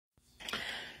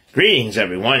Greetings,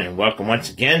 everyone, and welcome once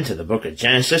again to the book of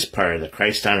Genesis, part of the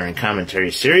Christ Honoring Commentary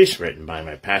series written by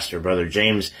my pastor, Brother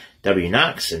James W.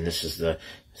 Knox, and this is the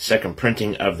second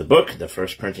printing of the book. The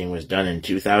first printing was done in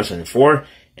 2004,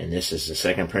 and this is the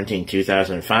second printing,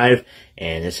 2005,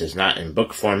 and this is not in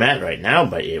book format right now,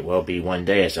 but it will be one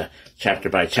day as a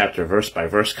chapter-by-chapter,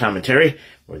 verse-by-verse commentary,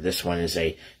 where this one is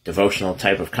a devotional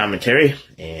type of commentary,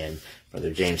 and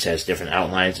Brother James has different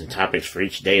outlines and topics for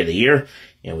each day of the year.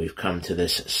 And we've come to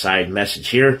this side message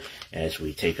here as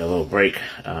we take a little break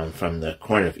from the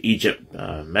Corn of Egypt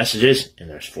messages. And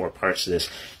there's 4 parts to this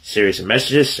series of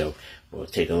messages. So we'll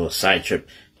take a little side trip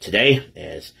today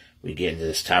as we get into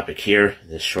this topic here,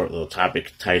 this short little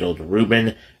topic titled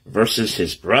Reuben versus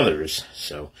his brothers.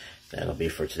 So that'll be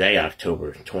for today,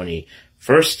 October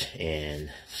 21st.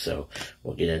 And so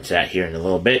we'll get into that here in a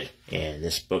little bit. And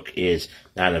this book is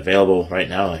not available right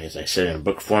now, as I said, in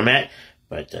book format.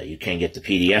 But you can get the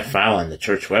PDF file on the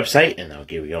church website, and I'll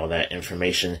give you all that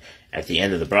information at the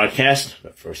end of the broadcast.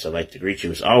 But first, I'd like to greet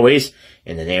you as always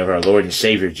in the name of our Lord and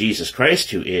Savior Jesus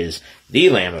Christ, who is the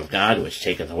Lamb of God, which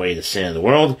taketh away the sin of the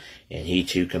world. And he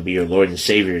too can be your Lord and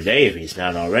Savior today if he's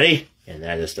not already. And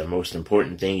that is the most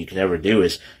important thing you can ever do,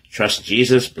 is trust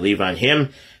Jesus, believe on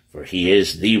him, for he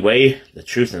is the way, the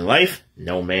truth, and life.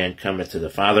 No man cometh to the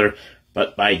Father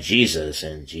but by Jesus.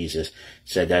 And Jesus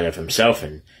said that of himself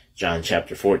in John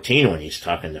chapter 14 when he's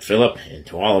talking to Philip and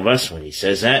to all of us when he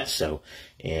says that. So,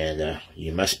 and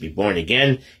you must be born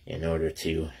again in order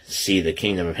to see the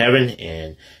kingdom of heaven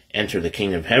and enter the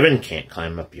kingdom of heaven. Can't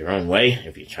climb up your own way.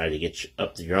 If you try to get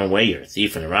up your own way, you're a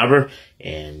thief and a robber,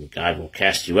 and God will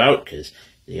cast you out, because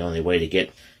the only way to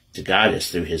get to God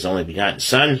is through his only begotten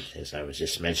Son, as I was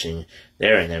just mentioning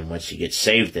there. And then once you get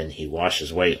saved, then he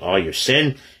washes away all your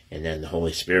sin, and then the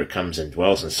Holy Spirit comes and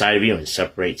dwells inside of you and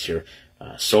separates your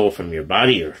soul from your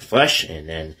body, your flesh, and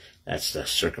then that's the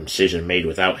circumcision made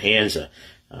without hands,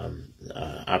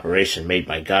 operation made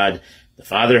by God the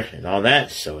Father and all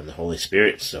that, so in the Holy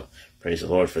Spirit. So praise the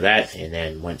Lord for that. And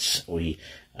then once we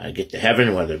get to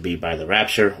heaven, whether it be by the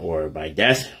rapture or by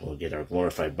death, we'll get our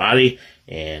glorified body.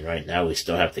 And right now we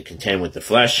still have to contend with the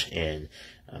flesh and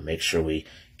make sure we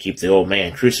keep the old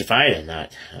man crucified and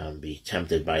not be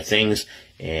tempted by things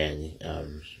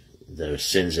and the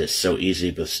sins that so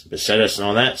easily beset us and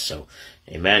all that. So,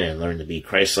 amen, and learn to be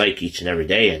Christ-like each and every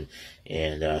day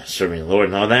and serving the Lord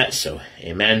and all that. So,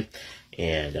 amen.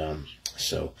 And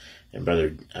both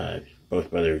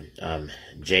Brother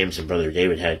James and Brother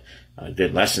David had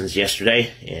good lessons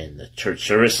yesterday in the church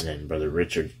service, and then Brother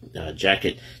Richard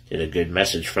Jacket did a good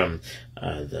message from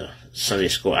the Sunday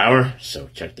school hour. So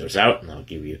check those out, and I'll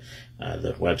give you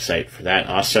the website for that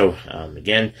also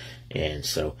again. And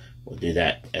so we'll do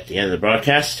that at the end of the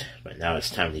broadcast. But now it's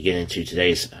time to get into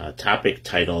today's topic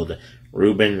titled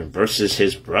Reuben versus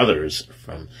his brothers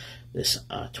from this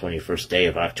 21st day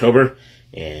of October.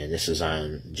 And this is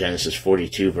on Genesis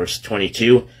 42, verse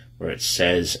 22, where it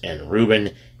says, And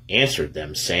Reuben answered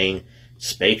them, saying,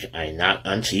 Spake I not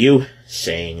unto you,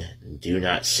 saying, Do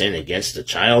not sin against the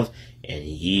child, and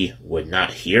ye would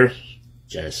not hear.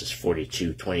 Genesis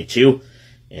 42:22.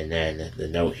 And then the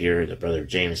note here, the Brother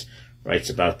James writes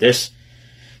about this.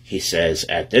 He says,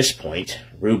 At this point,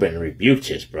 Reuben rebuked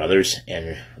his brothers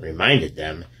and reminded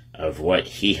them of what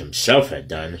he himself had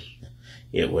done.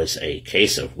 It was a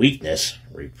case of weakness,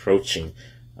 reproaching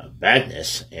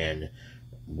badness, and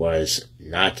was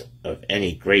not of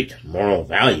any great moral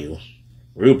value.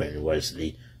 Reuben was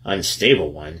the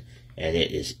unstable one, and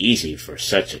it is easy for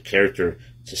such a character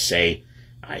to say,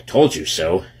 I told you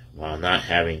so, while not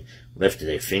having lifted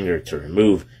a finger to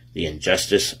remove the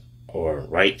injustice or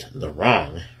right the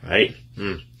wrong, right?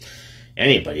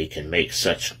 Anybody can make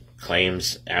such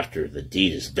claims after the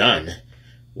deed is done.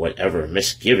 Whatever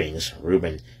misgivings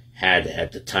Reuben had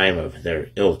at the time of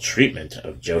their ill treatment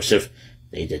of Joseph,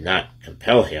 they did not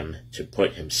compel him to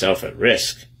put himself at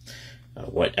risk.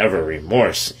 Whatever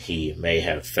remorse he may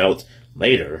have felt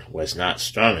later was not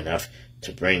strong enough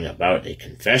to bring about a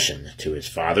confession to his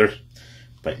father.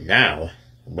 But now,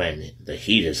 when the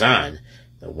heat is on,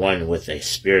 the one with a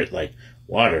spirit like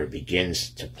water begins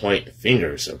to point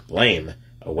fingers of blame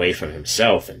away from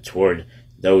himself and toward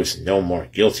those no more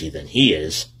guilty than he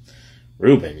is.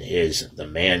 Reuben is the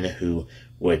man who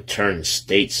would turn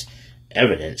state's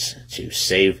evidence to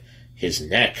save his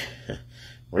neck.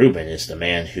 Reuben is the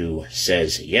man who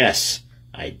says, yes,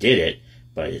 I did it,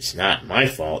 but it's not my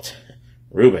fault.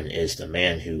 Reuben is the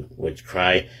man who would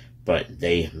cry, but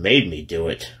they made me do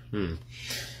it.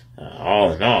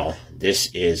 All in all, this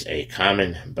is a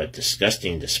common but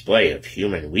disgusting display of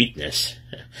human weakness.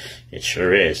 It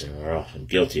sure is, and we're all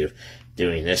guilty of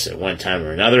doing this at one time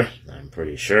or another. I'm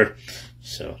pretty sure.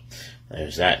 So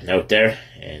there's that note there.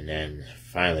 And then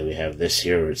finally we have this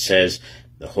here where it says,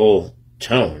 the whole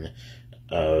tune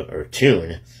of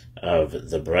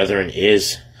the brethren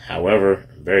is, however,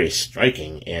 very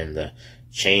striking in the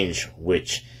change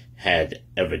which had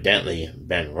evidently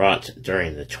been wrought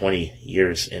during the 20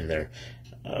 years in their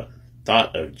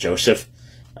thought of Joseph.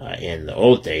 In the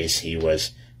old days, he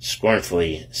was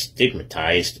scornfully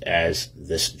stigmatized as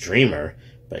this dreamer,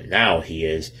 but now he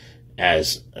is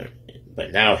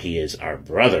our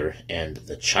brother and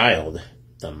the child.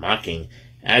 The mocking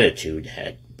attitude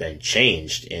had been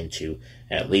changed into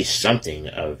at least something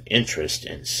of interest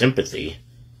and sympathy.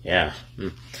 Yeah.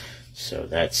 So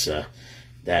that's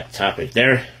that topic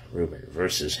there. Reuben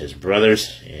versus his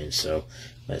brothers. And so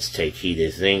let's take heed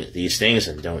of these things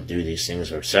and don't do these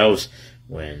things ourselves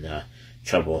when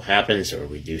trouble happens or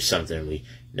we do something we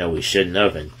know we shouldn't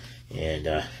have, and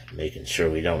making sure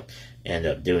we don't end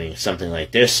up doing something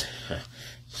like this.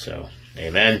 So,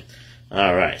 amen.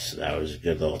 All right, so that was a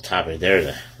good little topic there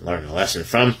to learn a lesson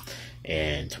from.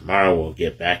 And tomorrow we'll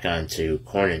get back onto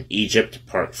Corn in Egypt,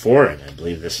 Part 4, and I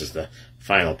believe this is the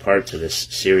final part to this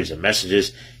series of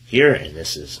messages here, and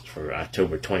this is for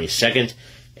October 22nd.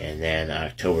 And then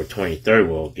October 23rd,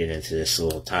 we'll get into this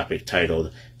little topic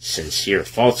titled Sincere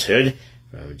Falsehood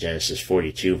from Genesis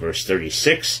 42, verse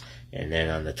 36. And then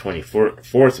on the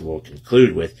 24th, we'll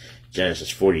conclude with Genesis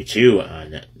 42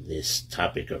 on this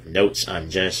topic of notes on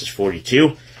Genesis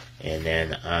 42. And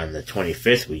then on the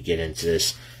 25th, we get into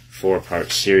this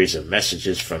 4-part series of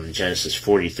messages from Genesis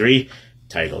 43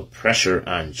 titled Pressure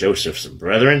on Joseph's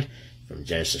Brethren from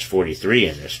Genesis 43.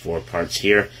 And there's 4 parts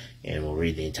here, and we'll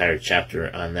read the entire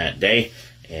chapter on that day.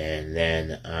 And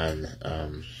then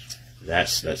on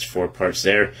that's 4 parts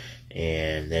there.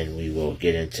 And then we will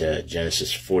get into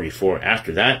Genesis 44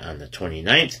 after that on the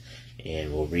 29th.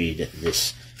 And we'll read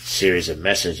this series of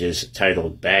messages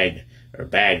titled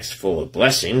Bags Full of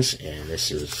Blessings. And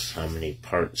this is, how many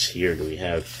parts here do we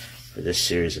have for this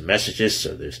series of messages?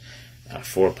 So there's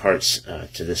 4 parts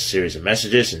to this series of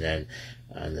messages. And then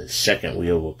on the second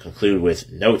wheel, we'll conclude with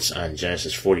notes on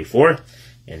Genesis 44.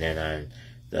 And then on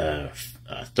the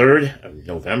 3rd of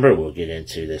November, we'll get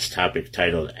into this topic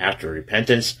titled After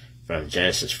Repentance from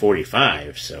Genesis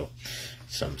 45. So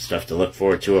some stuff to look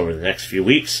forward to over the next few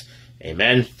weeks.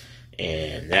 Amen.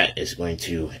 And that is going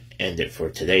to end it for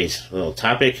today's little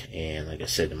topic. And like I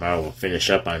said, tomorrow we'll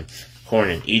finish up on Corn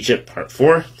in Egypt, Part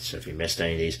 4. So if you missed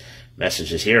any of these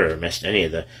messages here or missed any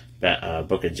of the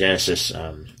Book of Genesis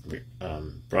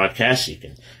broadcasts, you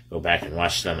can go back and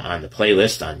watch them on the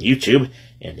playlist on YouTube.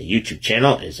 And the YouTube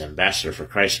channel is Ambassador for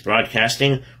Christ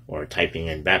Broadcasting, or typing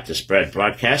in Baptist Bread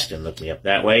Broadcast and look me up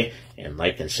that way, and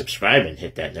like and subscribe and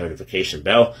hit that notification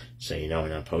bell so you know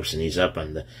when I'm posting these up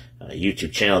on the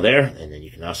YouTube channel there. And then you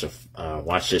can also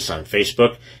watch this on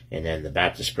Facebook, and then the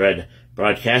Baptist Bread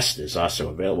Broadcast is also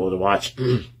available to watch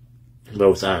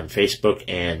both on Facebook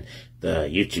and the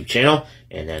YouTube channel.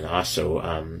 And then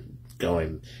also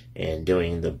going and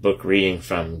doing the book reading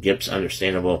from Gipp's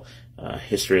Understandable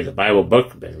History of the Bible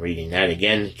book. Been reading that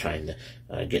again, trying to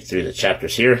get through the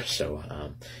chapters here. So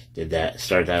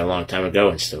started that a long time ago,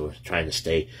 and still trying to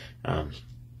stay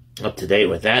up to date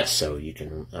with that. So you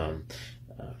can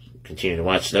continue to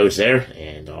watch those there,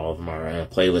 and all of them are on a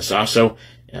playlist also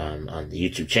on the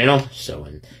YouTube channel. So,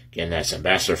 and again, that's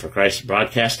Ambassador for Christ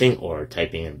Broadcasting, or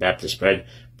typing in Baptist Bread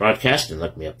Broadcast and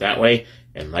look me up that way,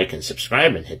 and like and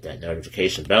subscribe and hit that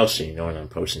notification bell so you know when I'm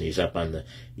posting these up on the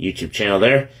YouTube channel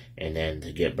there. And then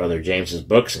to get Brother James's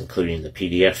books, including the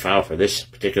PDF file for this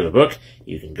particular book,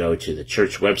 you can go to the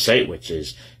church website, which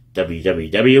is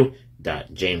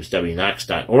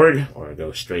www.jameswknox.org, or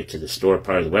go straight to the store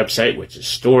part of the website, which is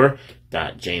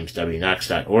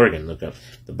store.jameswknox.org, and look up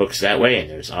the books that way. And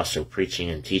there's also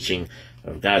preaching and teaching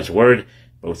of God's Word,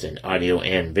 both in audio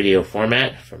and video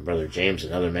format, from Brother James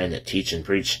and other men that teach and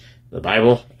preach the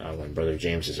Bible when Brother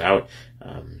James is out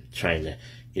trying to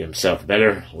get himself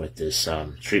better with this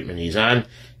treatment he's on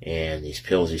and these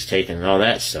pills he's taking and all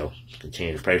that. So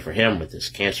continue to pray for him with this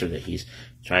cancer that he's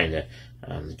trying to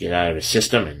get out of his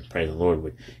system, and pray the Lord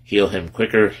would heal him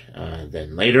quicker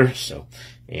than later. So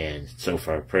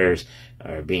far prayers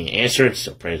are being answered,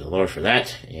 so praise the Lord for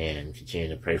that, and continue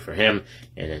to pray for him.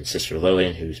 And then Sister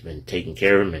Lillian, who's been taking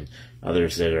care of him, and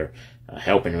others that are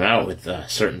helping him out with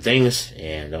certain things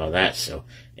and all that. So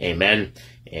amen.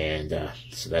 And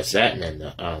so that's that. And then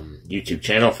the YouTube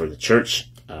channel for the church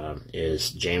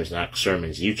is James Knox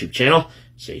Sermons YouTube channel,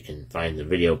 so you can find the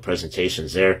video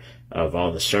presentations there of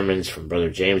all the sermons from Brother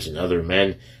James and other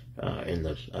men in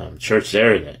the church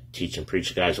there that teach and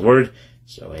preach God's Word.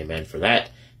 So amen for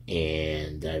that.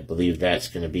 And I believe that's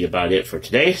going to be about it for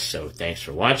today. So thanks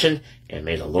for watching, and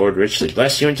may the Lord richly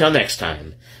bless you until next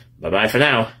time. Bye-bye for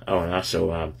now. Oh, and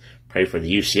also pray for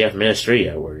the UCF ministry.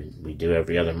 We do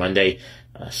every other Monday,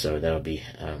 so that'll be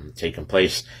taking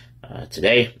place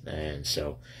today. And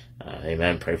so,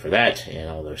 amen, pray for that, and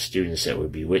all those students that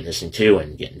would be witnessing to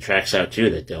and getting tracts out to,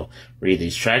 that they'll read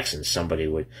these tracts and somebody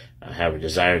would have a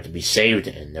desire to be saved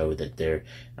and know that they're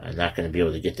not going to be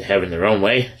able to get to heaven their own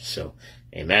way. So,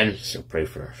 amen. So pray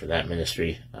for that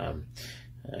ministry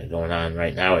going on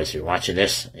right now as you're watching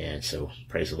this. And so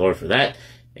praise the Lord for that.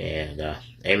 And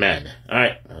amen. All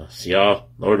right. I'll see y'all,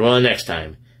 Lord willing, next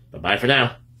time. Bye-bye for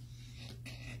now.